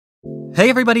Hey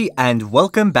everybody, and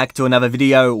welcome back to another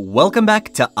video. Welcome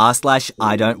back to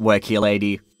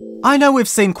r/IDWHL. I know we've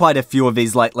seen quite a few of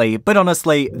these lately, but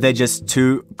honestly, they're just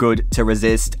too good to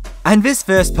resist. And this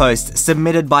first post,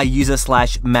 submitted by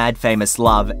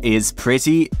user/MadFamousLove, is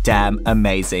pretty damn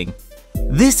amazing.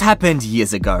 This happened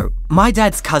years ago. My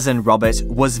dad's cousin Robert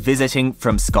was visiting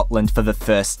from Scotland for the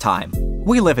first time.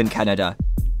 We live in Canada.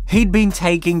 He'd been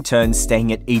taking turns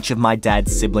staying at each of my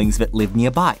dad's siblings that lived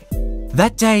nearby.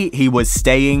 That day, he was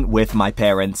staying with my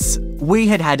parents. We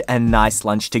had had a nice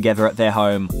lunch together at their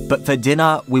home, but for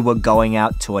dinner, we were going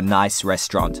out to a nice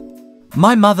restaurant.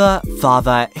 My mother,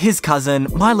 father, his cousin,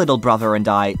 my little brother and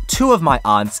I, two of my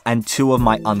aunts and two of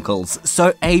my uncles,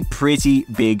 so a pretty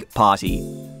big party.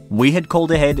 We had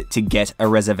called ahead to get a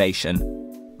reservation.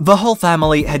 The whole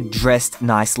family had dressed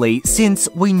nicely since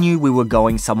we knew we were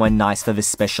going somewhere nice for this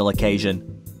special occasion.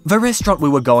 The restaurant we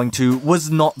were going to was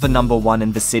not the #1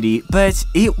 in the city, but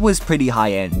it was pretty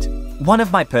high-end. One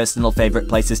of my personal favorite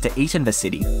places to eat in the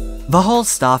city. The whole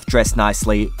staff dressed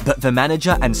nicely, but the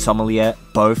manager and sommelier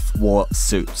both wore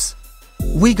suits.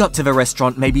 We got to the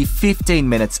restaurant maybe 15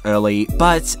 minutes early,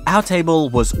 but our table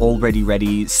was already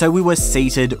ready, so we were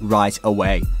seated right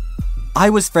away. I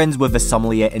was friends with the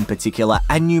sommelier in particular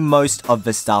and knew most of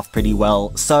the staff pretty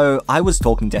well, so I was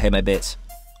talking to him a bit.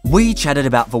 We chatted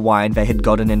about the wine they had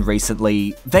gotten in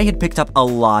recently. They had picked up a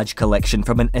large collection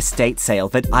from an estate sale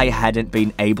that I hadn't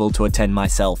been able to attend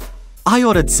myself. I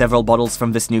ordered several bottles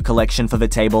from this new collection for the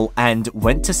table and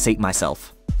went to seat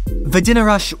myself. The dinner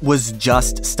rush was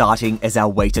just starting as our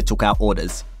waiter took our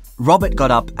orders. Robert got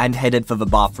up and headed for the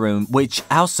bathroom, which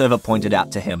our server pointed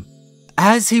out to him.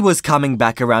 As he was coming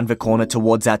back around the corner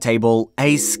towards our table,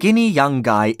 a skinny young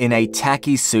guy in a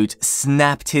tacky suit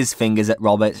snapped his fingers at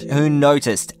Robert, who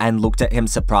noticed and looked at him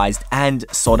surprised and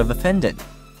sort of offended.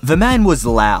 The man was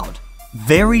loud.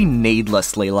 Very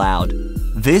needlessly loud.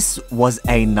 This was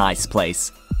a nice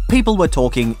place. People were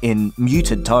talking in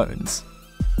muted tones.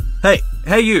 Hey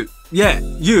you! Yeah,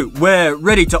 you, we're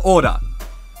ready to order.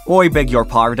 I beg your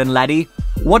pardon, laddie.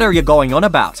 What are you going on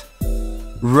about?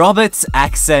 Robert's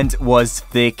accent was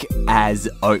thick as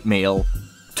oatmeal.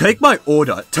 Take my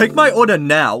order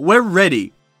now, we're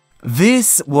ready.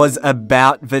 This was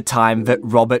about the time that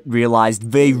Robert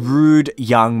realized the rude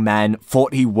young man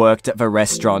thought he worked at the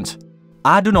restaurant.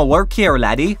 I do not work here,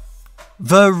 laddie.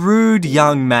 The rude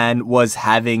young man was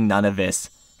having none of this.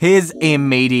 His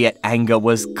immediate anger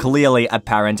was clearly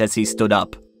apparent as he stood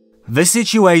up. The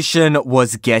situation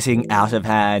was getting out of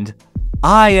hand.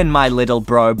 I and my little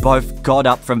bro both got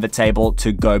up from the table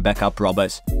to go back up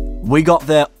Robert. We got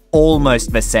there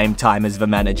almost the same time as the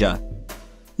manager.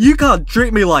 You can't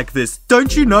treat me like this,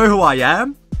 don't you know who I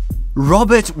am?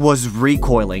 Robert was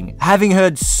recoiling. Having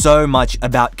heard so much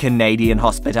about Canadian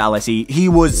hospitality, he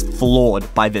was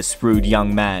floored by this rude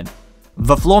young man.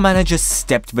 The floor manager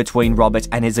stepped between Robert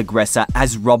and his aggressor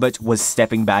as Robert was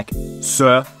stepping back.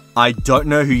 Sir, I don't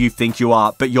know who you think you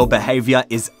are, but your behavior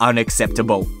is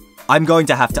unacceptable. I'm going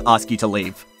to have to ask you to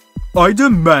leave. I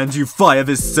demand you fire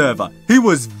this server. He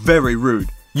was very rude.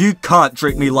 You can't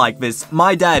treat me like this.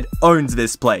 My dad owns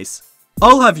this place.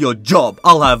 I'll have your job.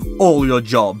 I'll have all your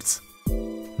jobs.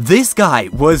 This guy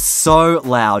was so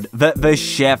loud that the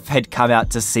chef had come out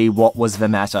to see what was the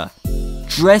matter.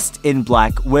 Dressed in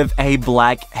black with a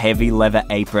black heavy leather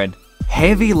apron.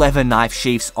 Heavy leather knife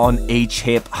sheaths on each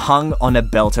hip hung on a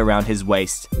belt around his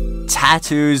waist.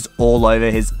 Tattoos all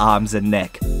over his arms and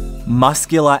neck.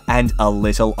 Muscular and a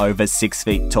little over 6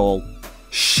 feet tall.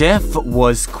 Chef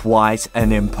was quite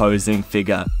an imposing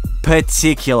figure,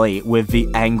 particularly with the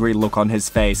angry look on his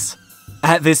face.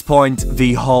 At this point,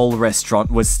 the whole restaurant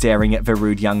was staring at the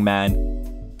rude young man.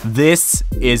 This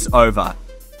is over.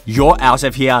 You're out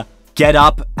of here. Get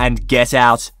up and get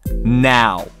out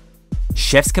now.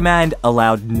 Chef's command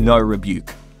allowed no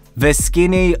rebuke. The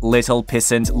skinny little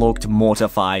pissant looked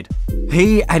mortified.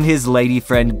 He and his lady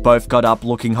friend both got up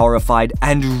looking horrified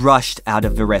and rushed out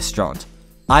of the restaurant.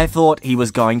 I thought he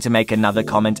was going to make another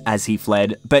comment as he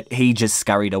fled, but he just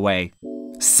scurried away.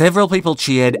 Several people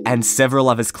cheered and several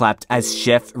others clapped as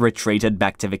Chef retreated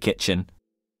back to the kitchen.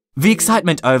 The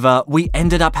excitement over, we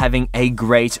ended up having a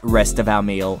great rest of our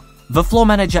meal. The floor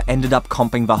manager ended up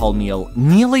comping the whole meal,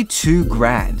 nearly $2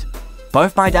 grand.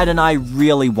 Both my dad and I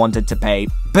really wanted to pay,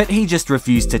 but he just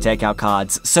refused to take our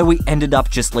cards, so we ended up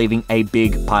just leaving a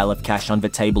big pile of cash on the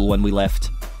table when we left.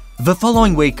 The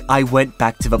following week, I went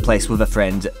back to the place with a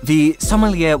friend. The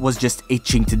sommelier was just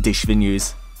itching to dish the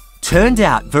news. Turned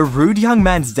out the rude young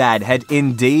man's dad had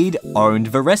indeed owned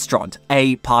the restaurant,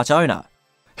 a part owner.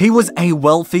 He was a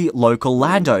wealthy local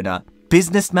landowner,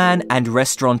 businessman and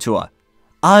restaurateur.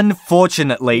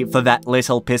 Unfortunately for that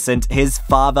little pissant, his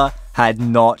father had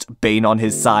not been on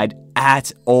his side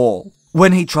at all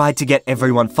when he tried to get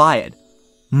everyone fired.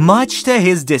 Much to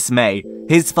his dismay,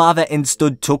 his father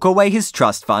instead took away his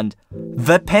trust fund,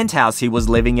 the penthouse he was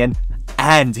living in,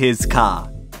 and his car.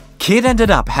 Kid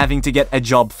ended up having to get a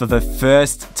job for the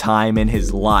first time in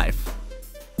his life.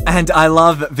 And I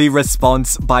love the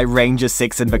response by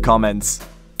Ranger6 in the comments.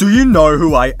 Do you know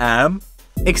who I am?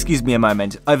 Excuse me a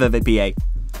moment, over the PA.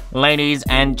 Ladies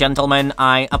and gentlemen,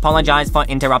 I apologize for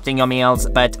interrupting your meals,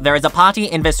 but there is a party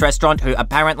in this restaurant who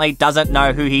apparently doesn't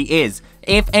know who he is.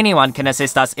 If anyone can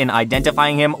assist us in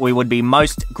identifying him, we would be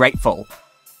most grateful.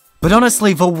 But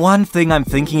honestly, the one thing I'm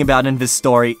thinking about in this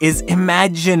story is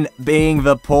imagine being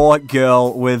the poor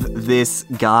girl with this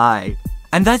guy.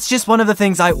 And that's just one of the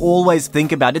things I always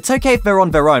think about. It's okay if they're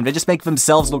on their own, they just make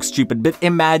themselves look stupid, but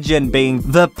imagine being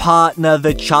the partner,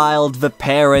 the child, the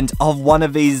parent of one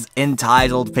of these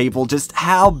entitled people. Just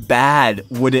how bad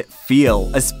would it feel,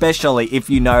 especially if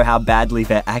you know how badly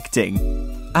they're acting?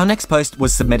 Our next post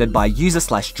was submitted by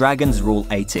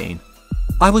user/dragonsrule18.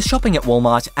 I was shopping at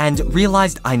Walmart and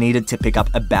realized I needed to pick up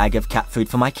a bag of cat food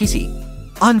for my kitty.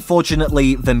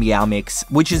 Unfortunately, the Meow Mix,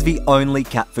 which is the only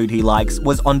cat food he likes,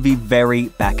 was on the very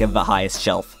back of the highest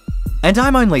shelf. And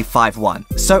I'm only 5'1",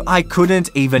 so I couldn't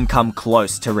even come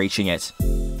close to reaching it.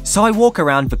 So I walk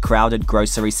around the crowded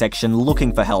grocery section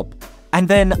looking for help, and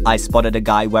then I spotted a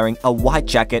guy wearing a white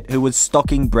jacket who was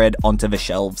stocking bread onto the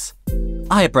shelves.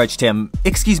 I approached him.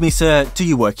 "Excuse me, sir, do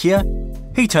you work here?"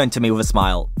 He turned to me with a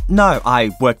smile. "No, I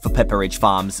work for Pepperidge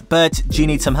Farms, but do you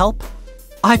need some help?"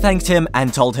 I thanked him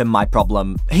and told him my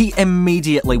problem. He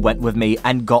immediately went with me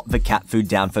and got the cat food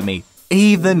down for me,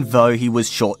 even though he was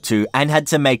short too and had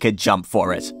to make a jump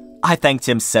for it. I thanked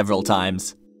him several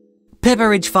times.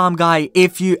 Pepperidge Farm guy,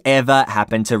 if you ever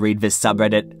happen to read this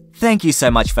subreddit, thank you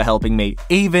so much for helping me.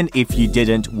 Even if you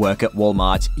didn't work at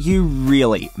Walmart, you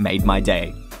really made my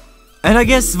day. And I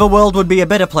guess the world would be a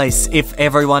better place if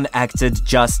everyone acted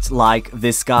just like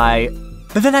this guy.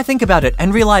 But then I think about it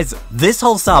and realize this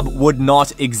whole sub would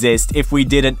not exist if we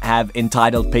didn't have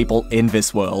entitled people in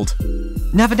this world.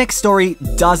 Now the next story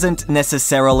doesn't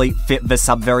necessarily fit the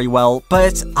sub very well,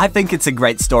 but I think it's a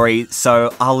great story,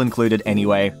 so I'll include it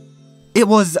anyway. It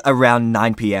was around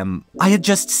 9 PM. I had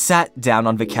just sat down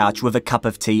on the couch with a cup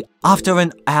of tea after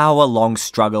an hour-long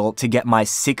struggle to get my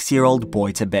 6-year-old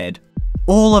boy to bed.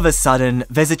 All of a sudden,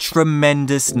 there's a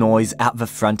tremendous noise out the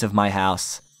front of my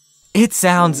house. It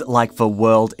sounds like the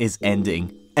world is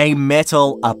ending. A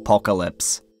metal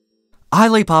apocalypse. I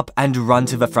leap up and run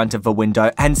to the front of the window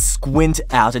and squint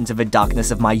out into the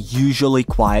darkness of my usually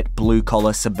quiet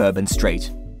blue-collar suburban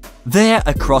street. There,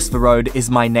 across the road, is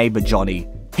my neighbor Johnny.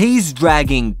 He's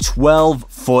dragging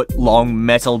 12-foot-long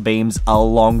metal beams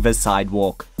along the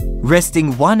sidewalk,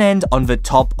 resting one end on the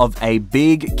top of a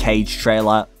big cage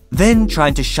trailer, then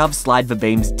trying to slide the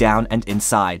beams down and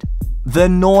inside. The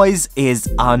noise is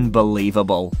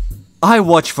unbelievable. I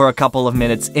watch for a couple of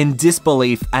minutes in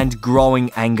disbelief and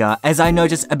growing anger as I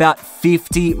notice about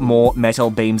 50 more metal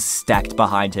beams stacked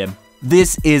behind him.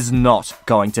 This is not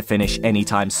going to finish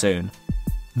anytime soon.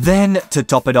 Then, to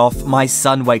top it off, my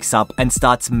son wakes up and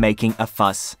starts making a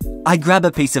fuss. I grab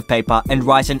a piece of paper and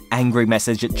write an angry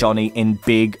message at Johnny in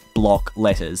big block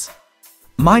letters.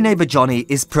 My neighbor Johnny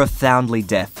is profoundly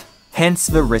deaf, hence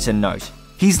the written note.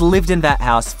 He's lived in that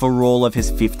house for all of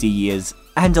his 50 years,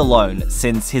 and alone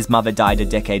since his mother died a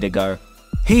decade ago.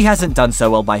 He hasn't done so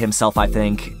well by himself, I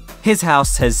think. His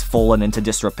house has fallen into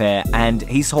disrepair, and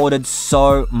he's hoarded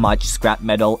so much scrap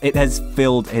metal it has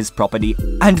filled his property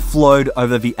and flowed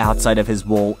over the outside of his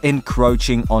wall,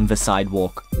 encroaching on the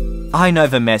sidewalk. I know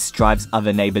the mess drives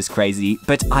other neighbors crazy,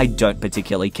 but I don't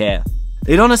particularly care.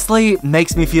 It honestly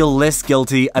makes me feel less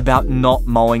guilty about not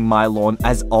mowing my lawn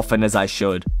as often as I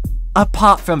should.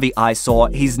 Apart from the eyesore,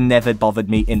 he's never bothered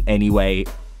me in any way.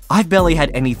 I've barely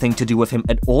had anything to do with him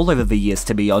at all over the years,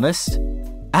 to be honest.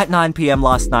 At 9 PM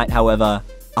last night, however,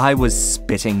 I was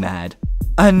spitting mad.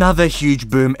 Another huge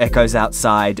boom echoes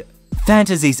outside.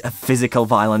 Fantasies of physical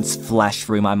violence flash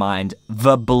through my mind.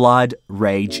 The blood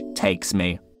rage takes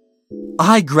me.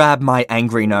 I grab my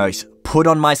angry note, put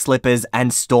on my slippers,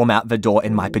 and storm out the door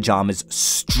in my pajamas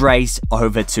straight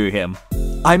over to him.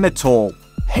 I'm a tall,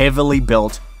 heavily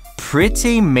built,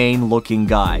 pretty mean-looking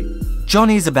guy.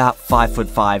 Johnny's about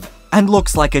 5'5" and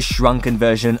looks like a shrunken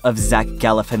version of Zach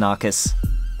Galifianakis.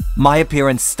 My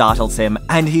appearance startles him,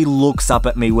 and he looks up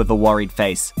at me with a worried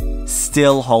face,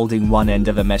 still holding one end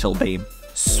of a metal beam,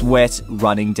 sweat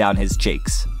running down his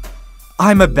cheeks.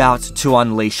 I'm about to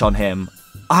unleash on him.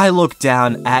 I look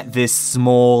down at this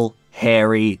small,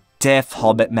 hairy, deaf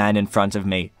hobbit man in front of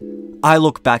me. I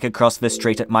look back across the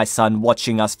street at my son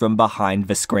watching us from behind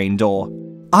the screen door.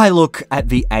 I look at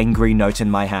the angry note in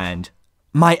my hand.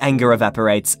 My anger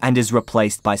evaporates and is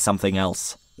replaced by something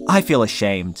else. I feel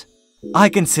ashamed. I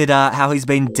consider how he's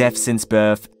been deaf since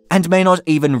birth and may not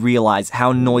even realize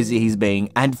how noisy he's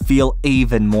being and feel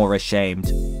even more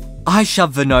ashamed. I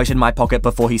shove the note in my pocket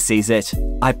before he sees it.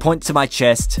 I point to my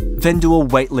chest, then do a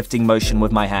weightlifting motion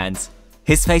with my hands.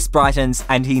 His face brightens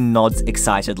and he nods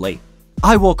excitedly.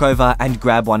 I walk over and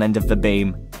grab one end of the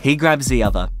beam. He grabs the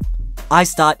other. I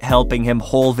start helping him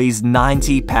haul these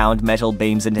 90-pound metal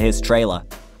beams into his trailer.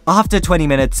 After 20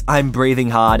 minutes, I'm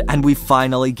breathing hard and we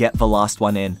finally get the last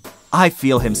one in. I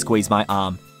feel him squeeze my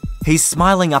arm. He's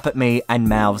smiling up at me and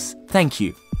mouths, "Thank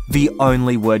you," the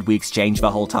only word we exchange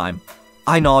the whole time.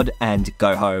 I nod and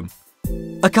go home.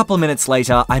 A couple minutes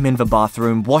later, I'm in the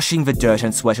bathroom washing the dirt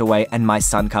and sweat away and my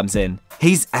son comes in.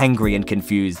 He's angry and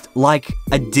confused, like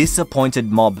a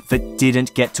disappointed mob that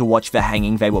didn't get to watch the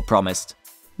hanging they were promised.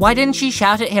 Why didn't she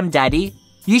shout at him, Daddy?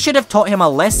 You should have taught him a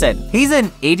lesson. He's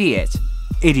an idiot.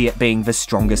 Idiot being the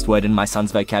strongest word in my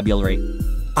son's vocabulary.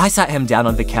 I sat him down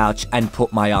on the couch and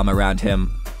put my arm around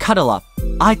him. Cuddle up.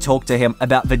 I talked to him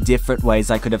about the different ways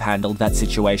I could have handled that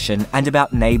situation and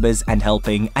about neighbors and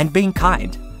helping and being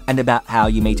kind and about how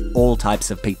you meet all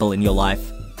types of people in your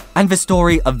life. And the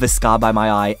story of the scar by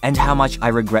my eye and how much I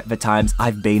regret the times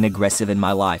I've been aggressive in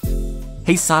my life.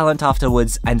 He's silent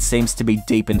afterwards and seems to be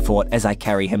deep in thought as I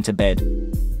carry him to bed.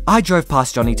 I drove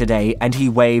past Johnny today and he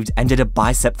waved and did a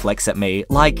bicep flex at me,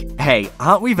 like, "Hey,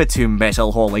 aren't we the two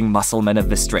metal-hauling muscle men of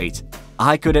the street?"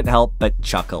 I couldn't help but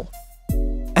chuckle.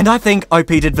 And I think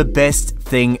OP did the best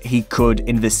thing he could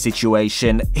in this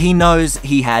situation. He knows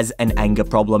he has an anger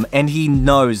problem and he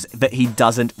knows that he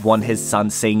doesn't want his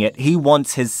son seeing it. He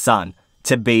wants his son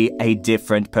to be a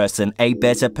different person, a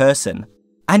better person.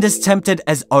 And as tempted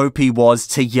as OP was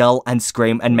to yell and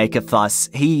scream and make a fuss,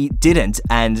 he didn't,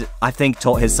 and I think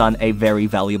taught his son a very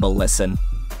valuable lesson.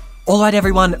 Alright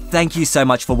everyone, thank you so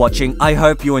much for watching. I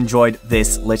hope you enjoyed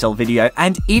this little video,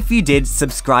 and if you did,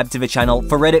 subscribe to the channel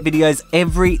for Reddit videos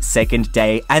every second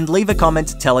day, and leave a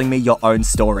comment telling me your own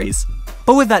stories.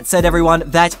 But with that said everyone,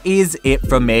 that is it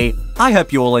from me. I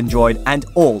hope you all enjoyed, and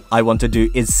all I want to do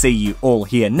is see you all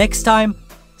here next time.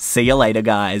 See you later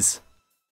guys.